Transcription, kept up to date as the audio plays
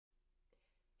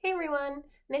Hey everyone,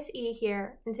 Miss E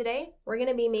here, and today we're going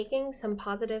to be making some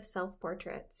positive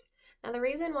self-portraits. Now the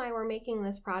reason why we're making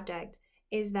this project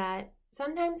is that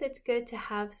sometimes it's good to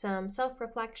have some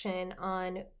self-reflection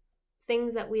on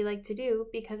things that we like to do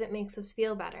because it makes us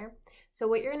feel better. So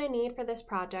what you're going to need for this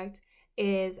project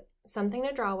is something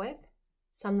to draw with,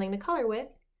 something to color with,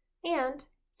 and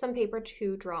some paper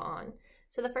to draw on.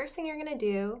 So the first thing you're going to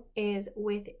do is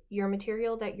with your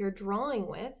material that you're drawing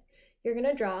with, you're going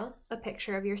to draw a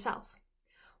picture of yourself.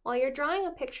 While you're drawing a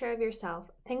picture of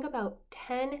yourself, think about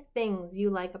 10 things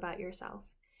you like about yourself.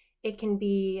 It can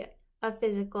be a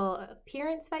physical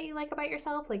appearance that you like about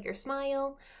yourself, like your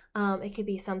smile. It could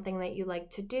be something that you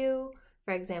like to do.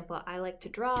 For example, I like to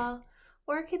draw,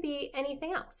 or it could be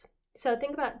anything else. So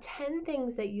think about 10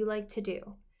 things that you like to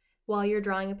do while you're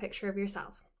drawing a picture of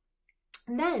yourself.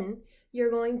 And then you're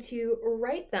going to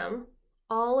write them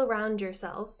all around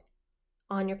yourself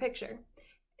on your picture.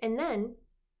 And then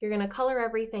you're going to color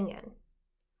everything in.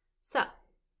 So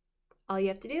all you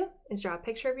have to do is draw a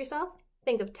picture of yourself,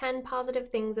 think of 10 positive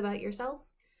things about yourself,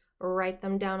 write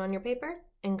them down on your paper,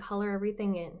 and color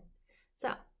everything in.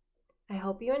 So I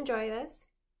hope you enjoy this,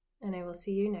 and I will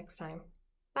see you next time.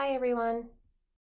 Bye everyone.